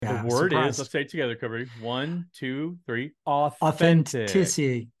The Yeah, word is, surprised. let's say it together, Kirby. 1, 2, 3. Authentic.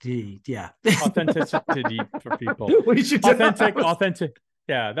 Authenticity. Yeah. Authenticity for people. We should do Authentic, authentic.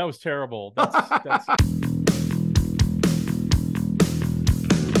 Yeah, that was terrible. That's That's right.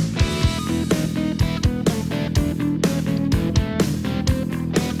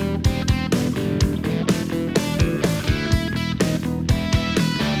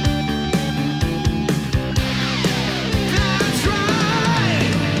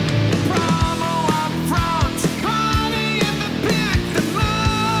 Promo up front, money in the pit, the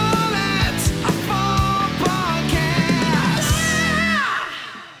mullet, a full podcast.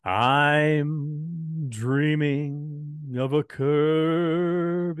 I'm dreaming of a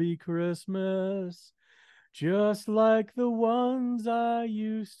Kirby Christmas, just like the ones I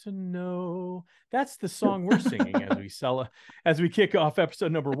used to know. That's the song we're singing as we kick off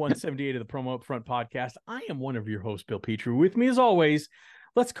episode number 178 of the Promo Upfront podcast. I am one of your hosts, Bill Petrie. With me, as always,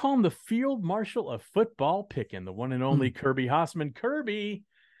 let's call him the Field Marshal of Football Pickin', the one and only Kirby Hassman. Kirby,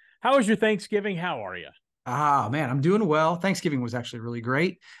 how was your Thanksgiving? How are you? Man, I'm doing well. Thanksgiving was actually really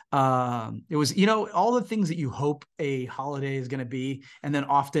great. It was, all the things that you hope a holiday is going to be, and then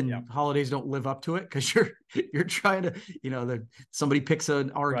often holidays don't live up to it because you're trying to, somebody picks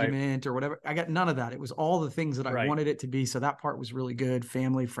an argument or whatever. I got none of that. It was all the things that I wanted it to be. So that part was really good.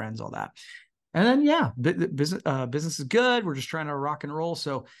 Family, friends, all that. And then business is good. We're just trying to rock and roll.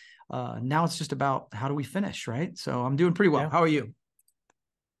 So now it's just about how do we finish, right? So I'm doing pretty well. How are you?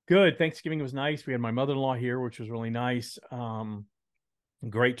 Good. Thanksgiving was nice. We had my mother-in-law here, which was really nice.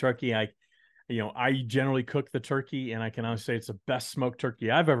 Great turkey. I generally cook the turkey, and I can honestly say it's the best smoked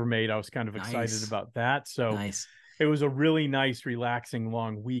turkey I've ever made. I was kind of excited about that. So it was a really nice, relaxing,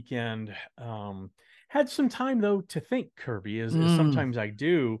 long weekend. Had some time though to think, Kirby, as sometimes I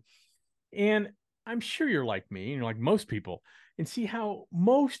do. And I'm sure you're like me, like most people, and see how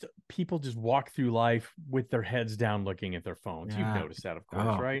most people just walk through life with their heads down looking at their phones. You've noticed that, of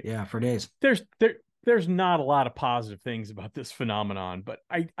course, right? Yeah, for days. There's not a lot of positive things about this phenomenon, but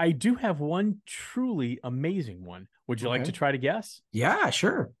I do have one truly amazing one. Would you like to try to guess? Yeah,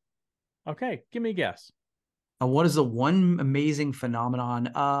 sure. Okay, give me a guess. What is the one amazing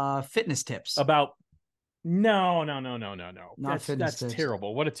phenomenon? Fitness tips. About No. Not fitness That's tips.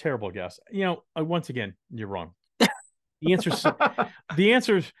 terrible. What a terrible guess. Once again, you're wrong. The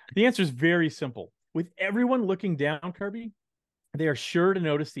answer is very simple. With everyone looking down, Kirby, they are sure to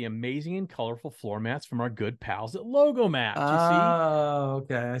notice the amazing and colorful floor mats from our good pals at Logo Mats. You see? Oh,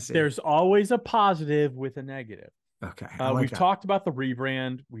 okay. I see. There's always a positive with a negative. Okay. We've talked about the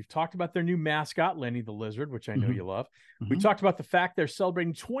rebrand. We've talked about their new mascot, Lenny the Lizard, which I know you love. We talked about the fact they're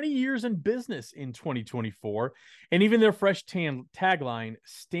celebrating 20 years in business in 2024, and even their fresh tagline,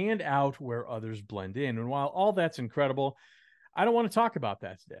 stand out where others blend in. And while all that's incredible, I don't want to talk about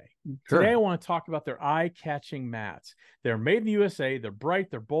that today. Sure. Today, I want to talk about their eye-catching mats. They're made in the USA. They're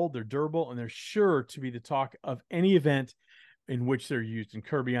bright, they're bold, they're durable, and they're sure to be the talk of any event in which they're used. And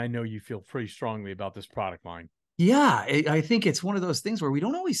Kirby, I know you feel pretty strongly about this product line. Yeah, I think it's one of those things where we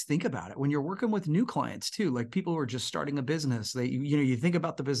don't always think about it when you're working with new clients too. Like people who are just starting a business, you think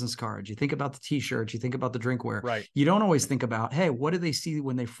about the business cards, you think about the t-shirts, you think about the drinkware. Right. You don't always think about, hey, what do they see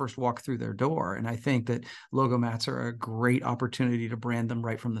when they first walk through their door? And I think that logo mats are a great opportunity to brand them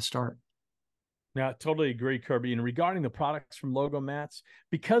right from the start. Yeah, I totally agree, Kirby. And regarding the products from Logo Mats,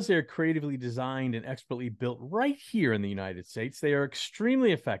 because they're creatively designed and expertly built right here in the United States, they are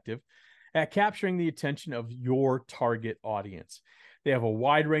extremely effective at capturing the attention of your target audience. They have a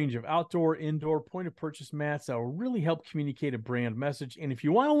wide range of outdoor, indoor, point-of-purchase mats that will really help communicate a brand message. And if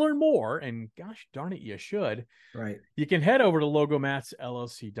you want to learn more, and gosh darn it, you should, you can head over to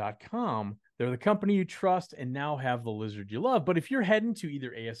logomatsllc.com. They're the company you trust and now have the lizard you love. But if you're heading to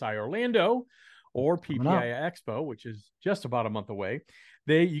either ASI Orlando or PPI Expo, which is just about a month away,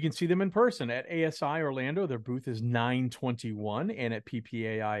 you can see them in person at ASI Orlando. Their booth is 921, and at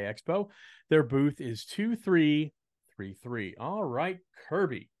PPAI Expo, their booth is 2333. All right,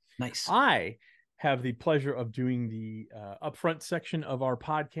 Kirby. Nice. I have the pleasure of doing the upfront section of our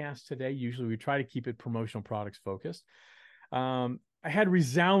podcast today. Usually we try to keep it promotional products focused. I had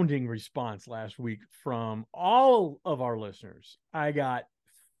resounding response last week from all of our listeners. I got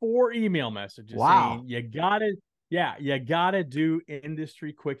 4 email messages saying, you got to do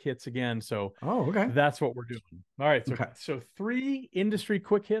industry quick hits again. So that's what we're doing. All right. So 3 industry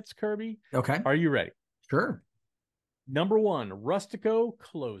quick hits, Kirby. Okay. Are you ready? Sure. Number 1, Rustico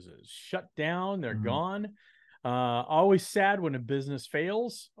closes, shut down. They're gone. Always sad when a business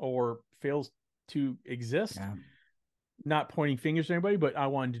fails or fails to exist. Yeah. Not pointing fingers at anybody, but I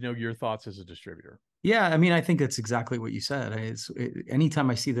wanted to know your thoughts as a distributor. Yeah, I mean, I think that's exactly what you said. Anytime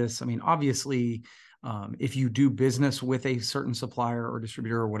I see this, I mean, obviously, if you do business with a certain supplier or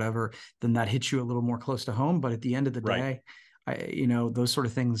distributor or whatever, then that hits you a little more close to home. But at the end of the Right. day, those sort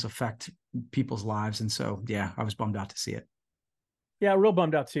of things affect people's lives. And so, yeah, I was bummed out to see it. Yeah, real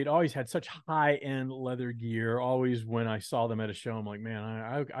bummed out to see it. Always had such high end leather gear. Always when I saw them at a show, I'm like, man,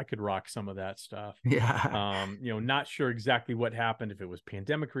 I could rock some of that stuff. Yeah. Not sure exactly what happened, if it was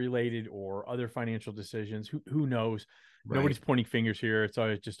pandemic related or other financial decisions. Who knows? Right. Nobody's pointing fingers here. It's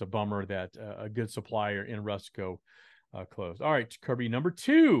always just a bummer that a good supplier in Rusco closed. All right, Kirby, number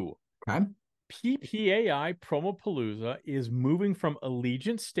 2. Okay. PPAI Promopalooza is moving from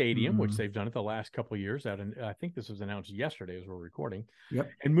Allegiant Stadium, which Mm, they've done it the last couple of years. I think this was announced yesterday as we're recording, yep.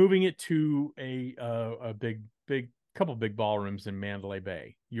 and moving it to a big couple big ballrooms in Mandalay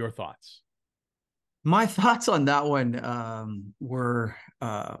Bay. Your thoughts? My thoughts on that one were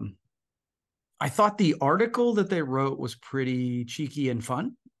I thought the article that they wrote was pretty cheeky and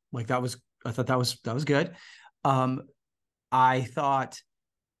fun. Like I thought that was good. Um, I thought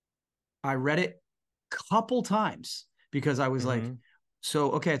I read it a couple times because I was like,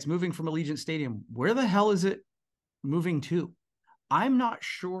 so okay, it's moving from Allegiant Stadium. Where the hell is it moving to? I'm not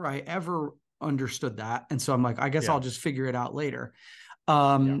sure I ever understood that. And so I'm like, I guess I'll just figure it out later.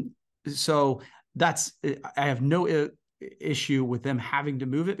 So I have no issue with them having to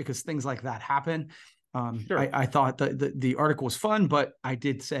move it because things like that happen. Sure. I thought the article was fun, but I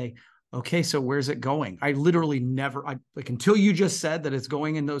did say, okay, so where's it going? I literally never, until you just said that it's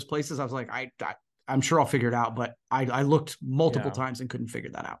going in those places, I was like, I'm sure I'll figure it out, but I looked multiple times and couldn't figure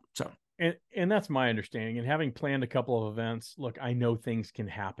that out. So. And that's my understanding. And having planned a couple of events, look, I know things can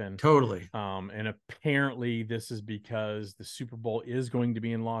happen. Totally. And apparently this is because the Super Bowl is going to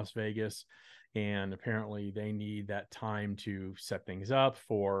be in Las Vegas. And apparently they need that time to set things up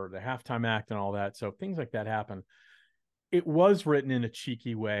for the halftime act and all that. So things like that happen. It was written in a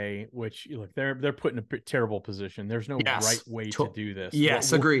cheeky way, which look, they're put in a terrible position. There's no right way to do this.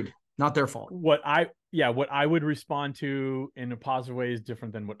 Yes, agreed. Not their fault. What I would respond to in a positive way is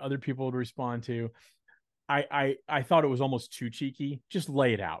different than what other people would respond to. I thought it was almost too cheeky. Just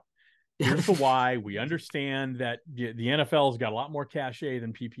lay it out. Here's the why. We understand that the NFL's got a lot more cachet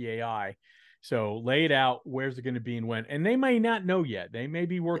than PPAI. So lay it out. Where's it going to be and when? And they may not know yet. They may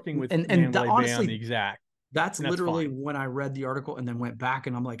be working with Mandalay Bay on the exact. That's literally when I read the article and then went back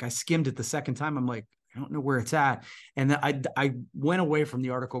and I'm like, I skimmed it the second time. I'm like, I don't know where it's at. And then I went away from the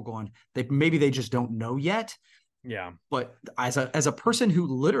article going, maybe they just don't know yet. Yeah. But as a person who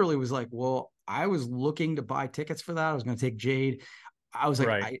literally was like, well, I was looking to buy tickets for that. I was going to take Jade. I was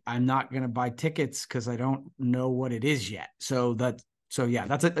like, I'm not going to buy tickets because I don't know what it is yet. So yeah,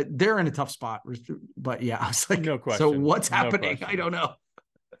 that's it. They're in a tough spot. But yeah, I was like, no question. So what's happening? I don't know.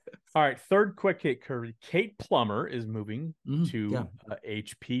 All right, third quick hit, Curry. Kate Plummer is moving to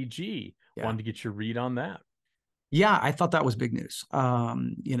HPG. Wanted to get your read on that. Yeah, I thought that was big news.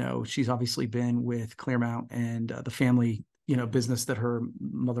 She's obviously been with Clearmount and the family, business that her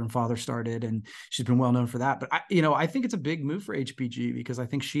mother and father started, and she's been well known for that. But I think it's a big move for HPG because I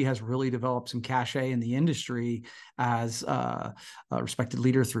think she has really developed some cachet in the industry as a respected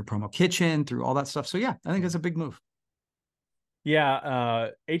leader through Promo Kitchen, through all that stuff. So yeah, I think it's a big move. Yeah,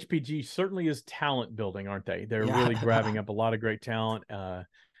 HPG certainly is talent building, aren't they? They're really grabbing up a lot of great talent.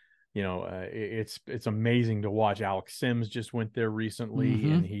 It's amazing to watch. Alex Sims just went there recently,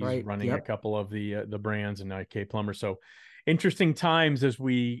 and he's running a couple of the brands, and now Kate Plummer. So interesting times as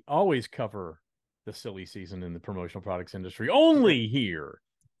we always cover the silly season in the promotional products industry. Only here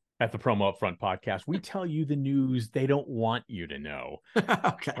at the Promo Upfront podcast, we tell you the news they don't want you to know.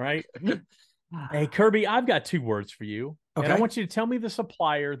 Okay, right? Hey, Kirby, I've got 2 words for you. Okay. And I want you to tell me the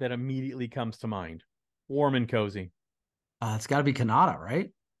supplier that immediately comes to mind. Warm and cozy. It's got to be Kanata,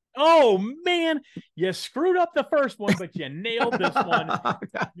 right? Oh, man. You screwed up the first one, but you nailed this one.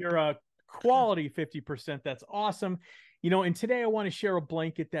 You're a quality 50%. That's awesome. And today I want to share a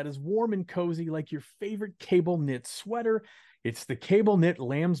blanket that is warm and cozy like your favorite cable knit sweater. It's the cable knit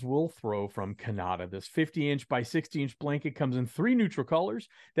lamb's wool throw from Kanata. This 50-inch by 60-inch blanket comes in 3 neutral colors.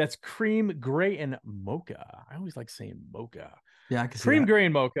 That's cream, gray, and mocha. I always like saying mocha. Yeah, I can see cream, that. Gray,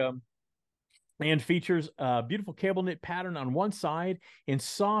 and mocha. And features a beautiful cable knit pattern on one side and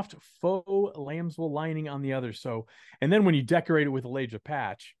soft faux lamb's wool lining on the other. And then when you decorate it with a Leja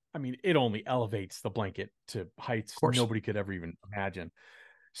patch, I mean, it only elevates the blanket to heights nobody could ever even imagine.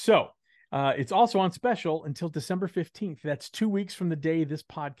 So it's also on special until December 15th. That's 2 weeks from the day this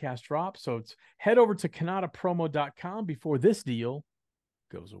podcast drops. So head over to kanatapromo.com before this deal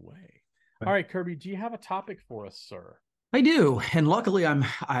goes away. All right, Kirby, do you have a topic for us, sir? I do, and luckily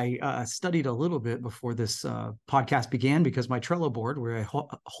I studied a little bit before this podcast began because my Trello board, where I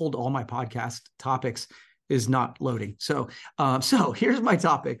hold all my podcast topics, is not loading. So here's my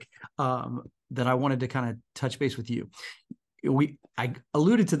topic that I wanted to kind of touch base with you. I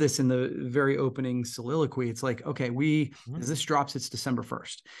alluded to this in the very opening soliloquy. It's like, okay, as this drops, it's December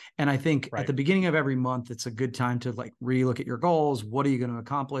 1st. And I think at the beginning of every month, it's a good time to like relook at your goals. What are you going to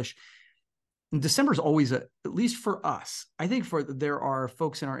accomplish? And December is always at least for us. I think there are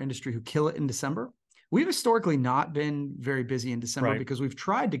folks in our industry who kill it in December. We've historically not been very busy in December because we've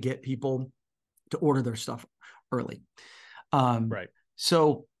tried to get people to order their stuff early.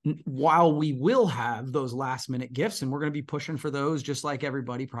 So while we will have those last minute gifts, and we're going to be pushing for those just like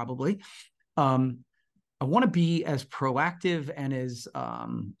everybody probably, I want to be as proactive and as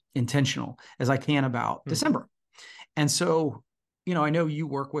intentional as I can about December. And so, you know, I know you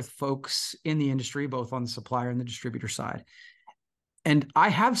work with folks in the industry, both on the supplier and the distributor side. And I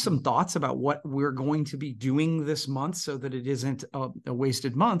have some thoughts about what we're going to be doing this month so that it isn't a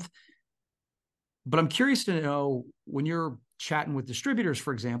wasted month. But I'm curious to know, when you're chatting with distributors,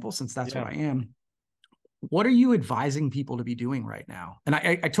 for example, since that's what I am, what are you advising people to be doing right now? And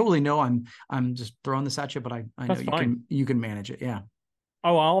I totally know I'm just throwing this at you, but I know you can manage it. Yeah.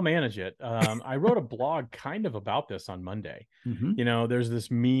 Oh, I'll manage it. I wrote a blog kind of about this on Monday. You know, there's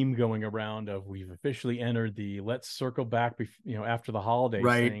this meme going around of we've officially entered the let's circle back, after the holidays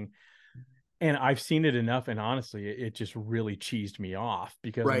thing. And I've seen it enough. And honestly, it just really cheesed me off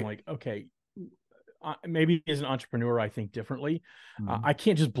because I'm like, okay, maybe as an entrepreneur, I think differently. I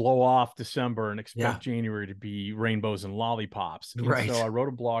can't just blow off December and expect January to be rainbows and lollipops. And so I wrote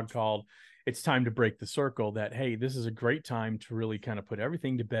a blog called "It's Time to Break the Circle," that, hey, this is a great time to really kind of put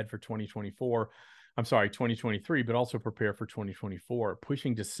everything to bed for 2023, but also prepare for 2024.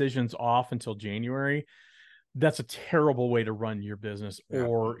 Pushing decisions off until January, that's a terrible way to run your business.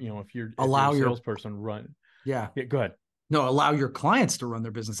 Or, if you're a salesperson, run. Go ahead. No, allow your clients to run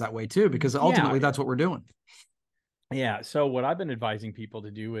their business that way too, because ultimately that's what we're doing. Yeah. So what I've been advising people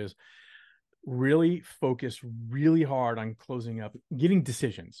to do is really focus really hard on closing up, getting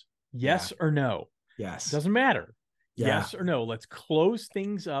decisions. Yes or no. Yes. Doesn't matter. Yes or no. Let's close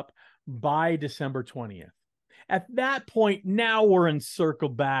things up by December 20th. At that point, now we're in circle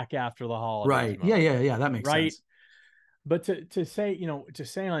back after the holidays. Right. Yeah. That makes sense. But to say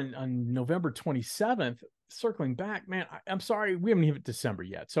on November 27th, circling back, man, I'm sorry, we haven't hit December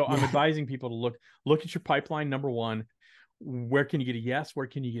yet. So I'm advising people to look at your pipeline. Number one, where can you get a yes? Where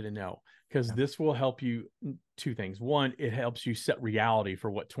can you get a no? Because this will help you two things. One, it helps you set reality for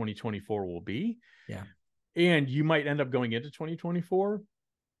what 2024 will be. Yeah. And you might end up going into 2024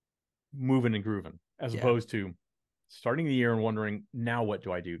 moving and grooving, as opposed to starting the year and wondering, now what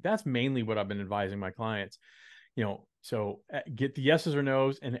do I do? That's mainly what I've been advising my clients. So get the yeses or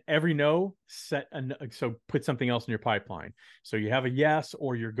nos, and every no so put something else in your pipeline. So you have a yes,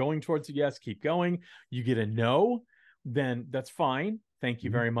 or you're going towards a yes, keep going. You get a no, then that's fine. Thank you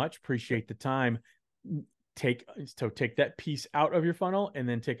very much. Appreciate the time. Take that piece out of your funnel, and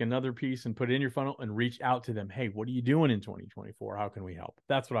then take another piece and put it in your funnel and reach out to them. Hey, what are you doing in 2024? How can we help?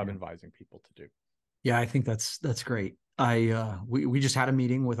 That's what I've been advising people to do. Yeah, I think that's great. We just had a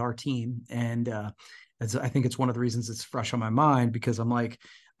meeting with our team, and I think it's one of the reasons it's fresh on my mind, because I'm like,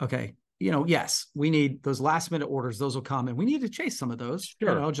 okay, yes, we need those last minute orders. Those will come, and we need to chase some of those,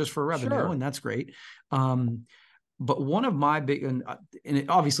 just for revenue. And that's great. But one of my big, and it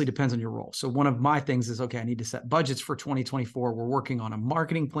obviously depends on your role. So one of my things is, okay, I need to set budgets for 2024. We're working on a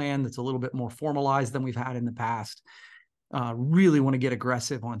marketing plan that's a little bit more formalized than we've had in the past. Really want to get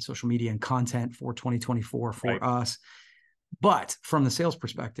aggressive on social media and content for 2024 for us. But from the sales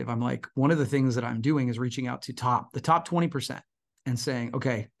perspective, I'm like, one of the things that I'm doing is reaching out to the top 20% and saying,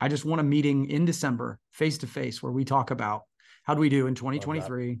 okay, I just want a meeting in December, face to face, where we talk about how do we do in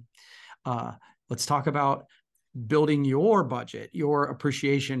 2023. Let's talk about building your budget, your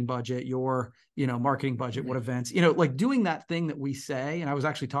appreciation budget, your, marketing budget, what events, like doing that thing that we say. And I was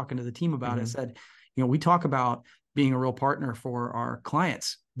actually talking to the team about it. I said, we talk about being a real partner for our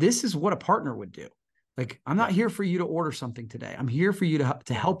clients. This is what a partner would do. Like, I'm not here for you to order something today. I'm here for you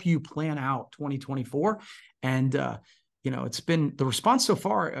to help you plan out 2024. And, it's been the response so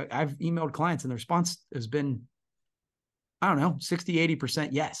far. I've emailed clients, and the response has been, I don't know, 60, 80%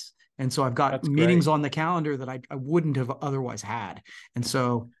 yes. And so I've got meetings on the calendar that I wouldn't have otherwise had. And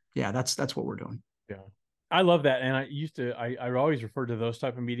so, that's what we're doing. Yeah. I love that. And I always refer to those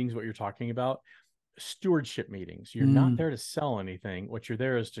type of meetings, what you're talking about, stewardship meetings. You're not there to sell anything. What you're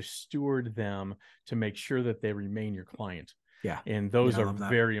there is to steward them, to make sure that they remain your client. Yeah. And those are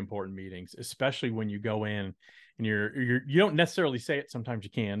very important meetings, especially when you go in and you don't necessarily say it. Sometimes you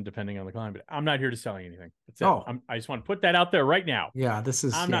can, depending on the client, but I'm not here to sell you anything. That's it. Oh, I just want to put that out there right now. yeah,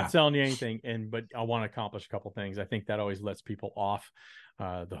 I'm not selling you anything, but I want to accomplish a couple things. I think that always lets people off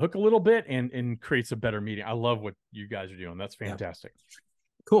the hook a little bit and creates a better meeting. I love what you guys are doing. That's fantastic.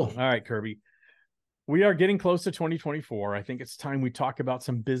 Cool. All right, Kirby. We are getting close to 2024. I think it's time we talk about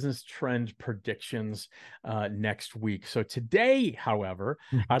some business trend predictions next week. So today, however,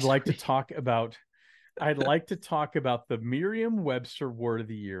 I'd like to talk about the Merriam-Webster word of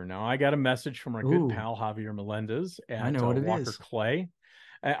the year. Now, I got a message from our good pal Javier Melendez at Walker Clay.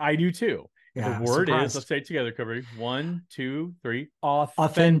 I do too. Yeah, the word is, let's say it together, Kirby. 1, 2, 3,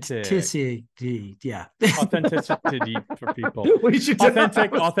 authentic. Authenticity. Yeah. Authenticity for people.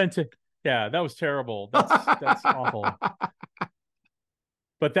 Authentic. Yeah, that was terrible. That's awful.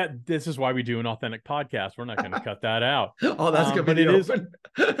 But this is why we do an authentic podcast. We're not going to cut that out. Oh, that's going to be open.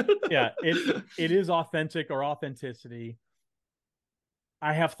 Yeah, it is authentic or authenticity.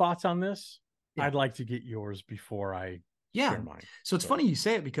 I have thoughts on this. Yeah. I'd like to get yours before I share mine. So it's funny you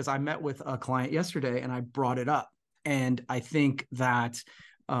say it, because I met with a client yesterday and I brought it up. And I think that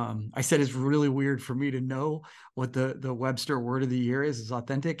I said it's really weird for me to know what the Webster word of the year is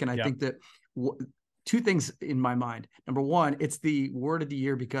authentic. And I think that two things in my mind. Number one, it's the word of the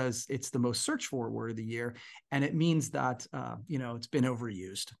year because it's the most searched for word of the year. And it means that, it's been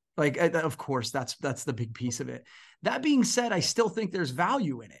overused. Like, of course, that's the big piece of it. That being said, I still think there's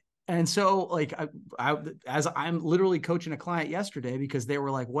value in it. And so, like, as I'm literally coaching a client yesterday, because they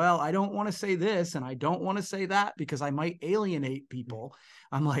were like, well, I don't want to say this and I don't want to say that because I might alienate people.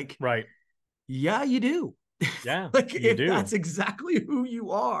 I'm like, right. Yeah, you do. Yeah, like, you do. That's exactly who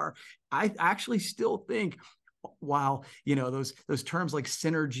you are. I actually still think, while, those terms like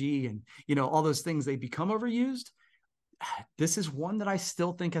synergy and, all those things, they become overused. This is one that I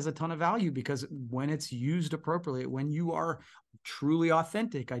still think has a ton of value, because when it's used appropriately, when you are truly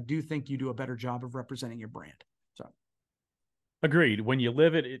authentic, I do think you do a better job of representing your brand. So, agreed. When you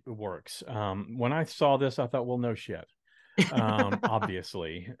live it, it works. When I saw this, I thought, well, no shit.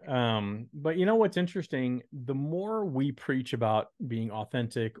 Obviously. But you know what's interesting? The more we preach about being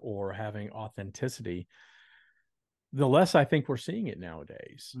authentic or having authenticity, the less I think we're seeing it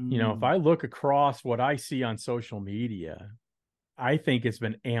nowadays. If I look across what I see on social media, I think it's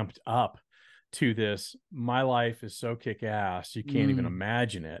been amped up to this. My life is so kick-ass, you can't even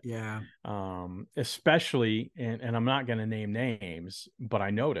imagine it. Yeah. Especially, and I'm not going to name names, but I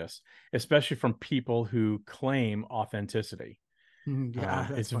notice, especially from people who claim authenticity.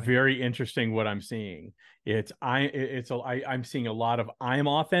 It's funny. Very interesting what I'm seeing. I'm seeing a lot of I'm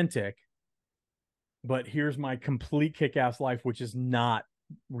authentic, but here's my complete kick-ass life, which is not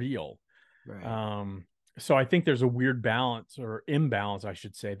real. Right. So I think there's a weird balance, or imbalance, I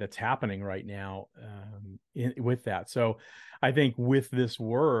should say, that's happening right now with that. So I think with this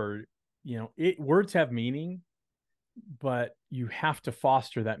word, words have meaning, but you have to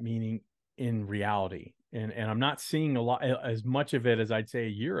foster that meaning in reality. And I'm not seeing as much of it as I'd say a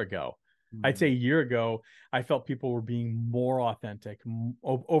year ago. I'd say a year ago, I felt people were being more authentic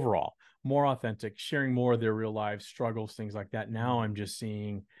overall, more authentic, sharing more of their real lives, struggles, things like that. Now I'm just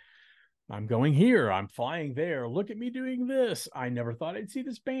seeing, I'm going here, I'm flying there, look at me doing this, I never thought I'd see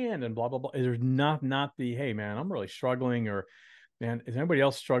this band, and blah, blah, blah. There's not the, hey man, I'm really struggling, or man, is anybody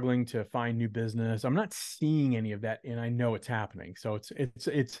else struggling to find new business? I'm not seeing any of that, and I know it's happening. So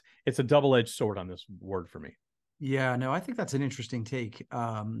it's a double-edged sword on this word for me. Yeah, no, I think that's an interesting take.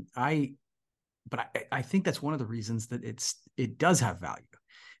 I think that's one of the reasons that it does have value,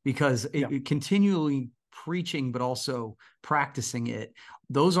 because it continually preaching, but also practicing it.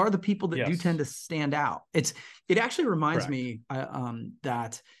 Those are the people that do tend to stand out. It actually reminds me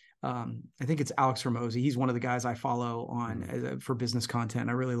that I think it's Alex Ramosi. He's one of the guys I follow on for business content.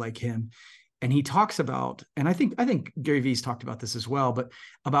 I really like him. And he talks about, and I think Gary Vee's talked about this as well, but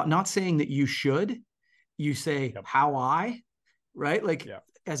about not saying that you should, you say how I, right? Like,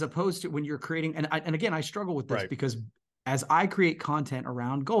 as opposed to when you're creating, and again, I struggle with this because as I create content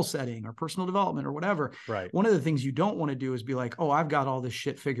around goal setting or personal development or whatever, one of the things you don't want to do is be like, oh, I've got all this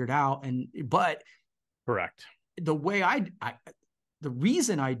shit figured out. But the way the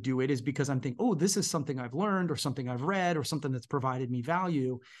reason I do it is because I'm thinking, oh, this is something I've learned or something I've read or something that's provided me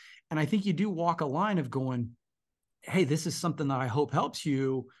value. And I think you do walk a line of going, hey, this is something that I hope helps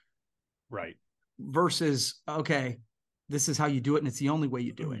you. Right. Versus, okay, this is how you do it, and it's the only way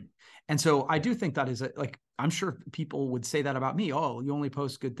you do it. And so I do think that is I'm sure people would say that about me. Oh, you only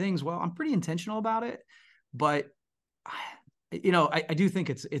post good things. Well, I'm pretty intentional about it, but I do think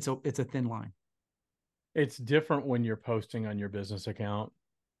it's a thin line. It's different when you're posting on your business account.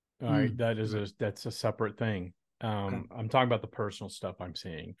 All right. That's a separate thing. I'm talking about the personal stuff I'm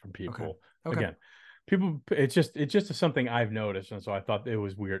seeing from people. Okay. Again, people, it's just something I've noticed, and so I thought it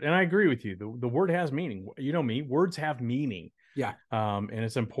was weird. And I agree with you. The word has meaning. You know me, words have meaning. Yeah. And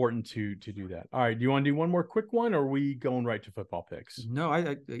it's important to do that. All right. Do you want to do one more quick one, or are we going right to football picks? No,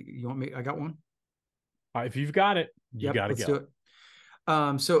 you want me? I got one. If you've got it, you got to let's go. do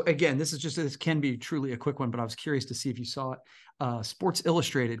it. So again, this can be truly a quick one, but I was curious to see if you saw it. Sports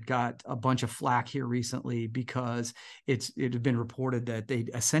Illustrated got a bunch of flack here recently because it had been reported that they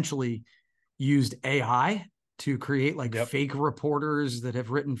essentially used AI to create like fake reporters that have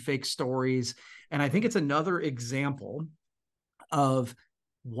written fake stories. And I think it's another example of,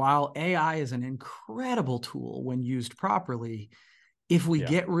 while AI is an incredible tool when used properly, if we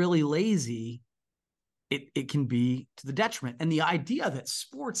get really lazy, it can be to the detriment. And the idea that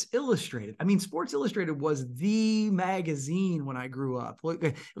Sports Illustrated was the magazine when I grew up.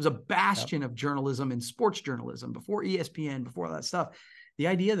 It was a bastion of journalism and sports journalism before ESPN, before all that stuff. The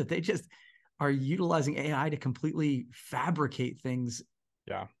idea that they just are utilizing AI to completely fabricate things.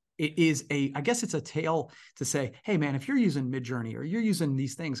 Yeah. It is I guess it's a tale to say, hey man, if you're using Midjourney or you're using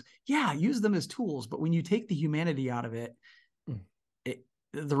these things, use them as tools. But when you take the humanity out of it,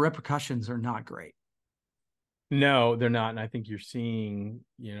 the repercussions are not great. No, they're not. And I think you're seeing,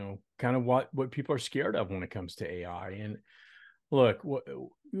 kind of what people are scared of when it comes to AI. And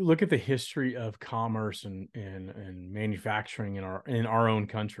look at the history of commerce and manufacturing in our own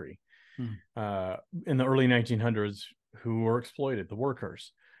country. In the early 1900s, who were exploited? The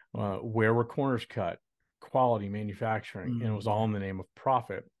workers. Where were corners cut? Quality manufacturing. And it was all in the name of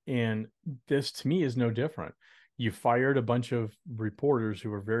profit. And this, to me, is no different. You fired a bunch of reporters who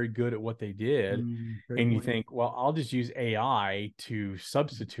were very good at what they did. And you think, well, I'll just use AI to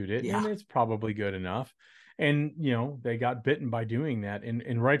substitute it. And it's probably good enough. And, they got bitten by doing that,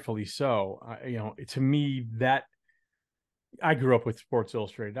 and rightfully so. To me, that I grew up with Sports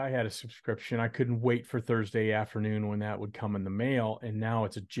Illustrated. I had a subscription. I couldn't wait for Thursday afternoon when that would come in the mail. And now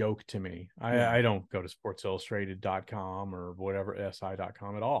it's a joke to me. I don't go to sportsillustrated.com or whatever,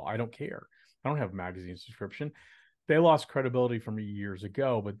 si.com at all. I don't care. I don't have a magazine subscription. They lost credibility from years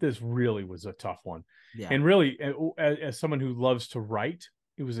ago, but this really was a tough one. Yeah. And really, as someone who loves to write,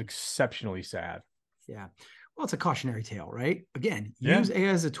 it was exceptionally sad. Yeah. Well, it's a cautionary tale, right? Again, use AI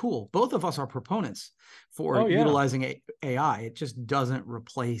as a tool. Both of us are proponents for utilizing AI. It just doesn't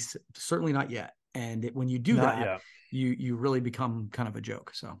replace, certainly not yet. And when you do you really become kind of a joke.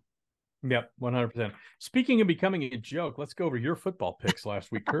 So. Yep, 100%. Speaking of becoming a joke, let's go over your football picks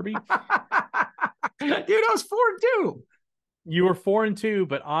last week, Kirby. Dude, I was 4-2. You were 4-2,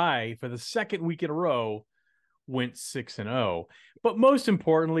 but I, for the second week in a row, went 6-0. But most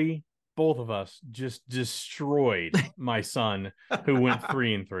importantly, both of us just destroyed my son, who went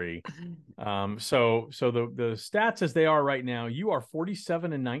 3-3. So the stats as they are right now, you are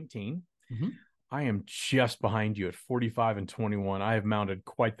 47-19. I am just behind you at 45-21. I have mounted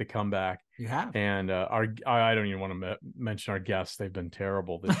quite the comeback. You have. And I don't even want to mention our guests. They've been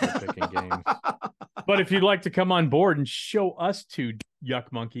terrible this year picking games. But if you'd like to come on board and show us two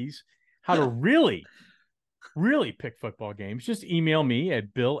yuck monkeys how to really pick football games, just email me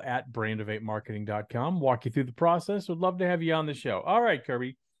at bill@brandof8marketing.com. Walk you through the process. Would love to have you on the show. All right,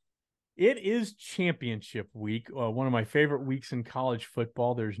 Kirby. It is championship week, one of my favorite weeks in college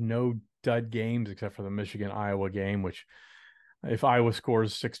football. There's no dud games except for the Michigan-Iowa game, which if Iowa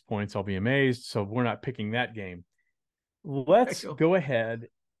scores 6 points, I'll be amazed. So we're not picking that game. Let's go ahead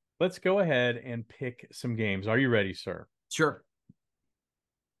and pick some games. Are you ready, sir? Sure.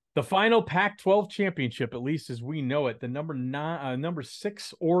 The final Pac-12 championship, at least as we know it, the number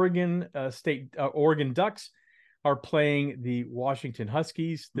 6 Oregon Ducks are playing the Washington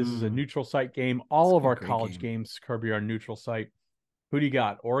Huskies. This is a neutral site game. All of our college games, Kirby, are neutral site. Who do you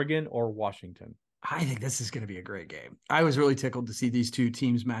got, Oregon or Washington? I think this is going to be a great game. I was really tickled to see these two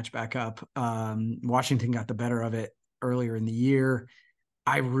teams match back up. Washington got the better of it earlier in the year.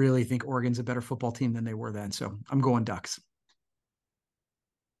 I really think Oregon's a better football team than they were then. So I'm going Ducks.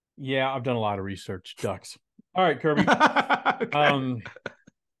 Yeah, I've done a lot of research. Ducks. All right, Kirby.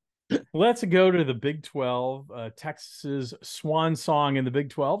 Let's go to the Big 12. Texas's swan song in the Big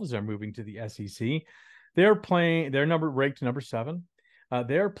 12 as they're moving to the SEC. They're ranked number 7.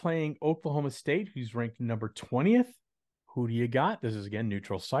 They're playing Oklahoma State, who's ranked number 20th. Who do you got? This is, again,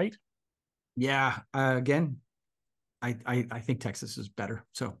 neutral site. Yeah, again, I think Texas is better.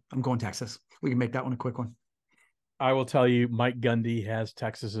 So I'm going Texas. We can make that one a quick one. I will tell you, Mike Gundy has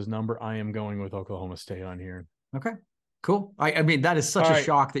Texas's number. I am going with Oklahoma State on here. Okay, cool. I mean, that is such a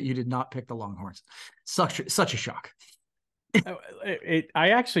shock that you did not pick the Longhorns. Such a shock. I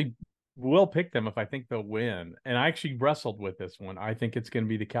actually will pick them if I think they'll win. And I actually wrestled with this one. I think it's going to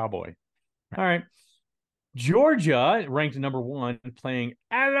be the Cowboy. All right. Georgia ranked number 1 playing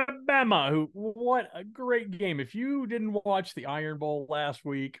Alabama, who, what a great game. If you didn't watch the Iron Bowl last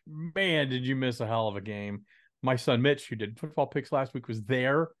week, man, did you miss a hell of a game. My son Mitch, who did football picks last week, was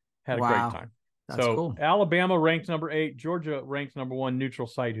there, had a great time. That's so cool. Alabama ranked number 8, Georgia ranked number 1, neutral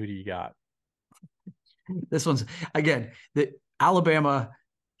site. Who do you got? This one's, again, the Alabama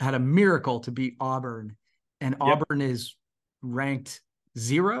had a miracle to beat Auburn, and Auburn is ranked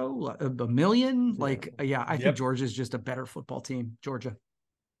 0, a million. Like, yeah, I think Georgia's just a better football team. Georgia.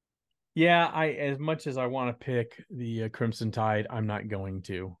 Yeah, as much as I want to pick the Crimson Tide, I'm not going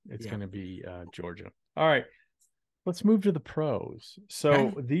to. It's going to be Georgia. All right, let's move to the pros.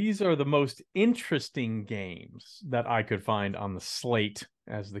 So these are the most interesting games that I could find on the slate,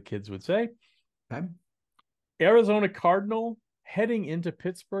 as the kids would say. Okay. Arizona Cardinal heading into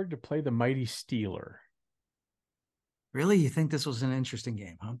Pittsburgh to play the mighty Steeler. Really? You think this was an interesting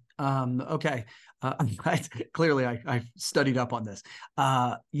game, huh? Okay. Clearly, I've studied up on this.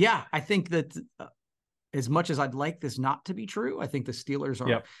 Yeah, I think that as much as I'd like this not to be true, I think the Steelers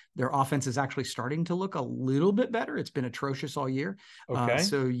are their offense is actually starting to look a little bit better. It's been atrocious all year. Okay.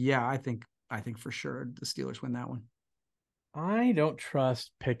 So yeah, I think for sure the Steelers win that one. I don't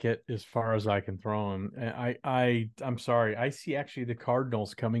trust Pickett as far as I can throw him. I'm sorry. I see actually the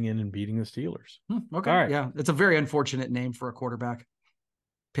Cardinals coming in and beating the Steelers. Okay. All right. Yeah. It's a very unfortunate name for a quarterback.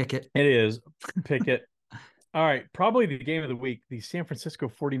 Pickett. It is. Pickett. All right. Probably the game of the week. The San Francisco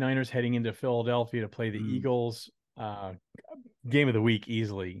 49ers heading into Philadelphia to play the Eagles. Game of the week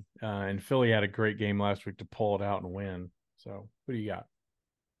easily. And Philly had a great game last week to pull it out and win. So what do you got?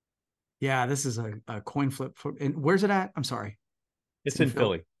 Yeah, this is a coin flip. And where's it at? I'm sorry. It's in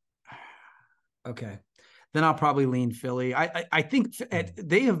Philly. Okay. Then I'll probably lean Philly. I think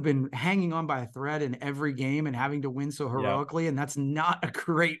they have been hanging on by a thread in every game and having to win so heroically, and that's not a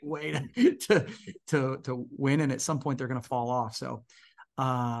great way to win. And at some point they're going to fall off. So,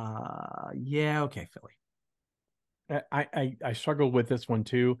 yeah, okay, Philly. I struggled with this one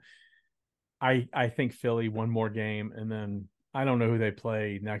too. I think Philly one more game, and then I don't know who they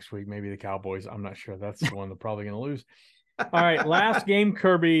play next week. Maybe the Cowboys. I'm not sure. That's the one they're probably going to lose. All right, last game,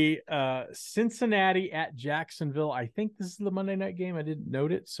 Kirby. Cincinnati at Jacksonville. I think this is the Monday night game. I didn't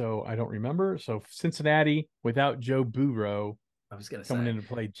note it, so I don't remember. So Cincinnati without Joe Burrow. I was going to coming in to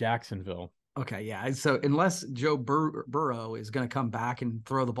play Jacksonville. Okay, yeah. So unless Joe Burrow is going to come back and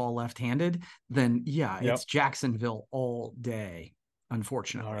throw the ball left-handed, then it's Jacksonville all day.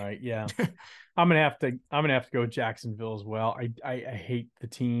 Unfortunately. All right, yeah. I'm gonna have to go with Jacksonville as well. I hate the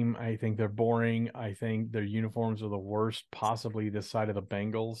team. I think they're boring. I think their uniforms are the worst, possibly this side of the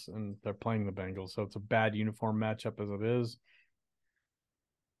Bengals, and they're playing the Bengals, so it's a bad uniform matchup as it is.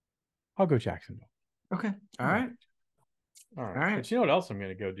 I'll go Jacksonville. Okay. All right. But you know what else I'm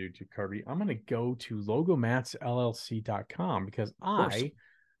gonna go do to Kirby? I'm gonna go to logomatsllc.com because I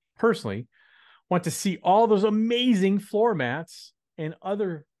personally want to see all those amazing floor mats and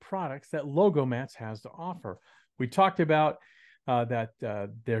other products that Logo Mats has to offer. We talked about that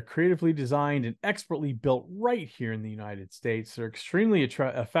they're creatively designed and expertly built right here in the United States. They're extremely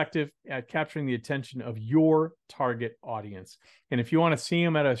effective at capturing the attention of your target audience. And if you want to see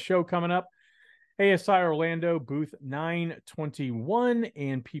them at a show coming up, ASI Orlando, booth 921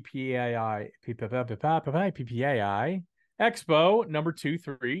 and PPAI Expo number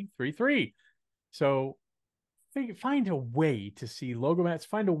 2333. So find a way to see Logo Mats,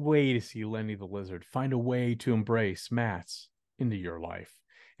 find a way to see Lenny the Lizard, find a way to embrace mats into your life.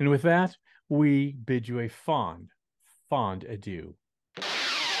 And with that, we bid you a fond adieu.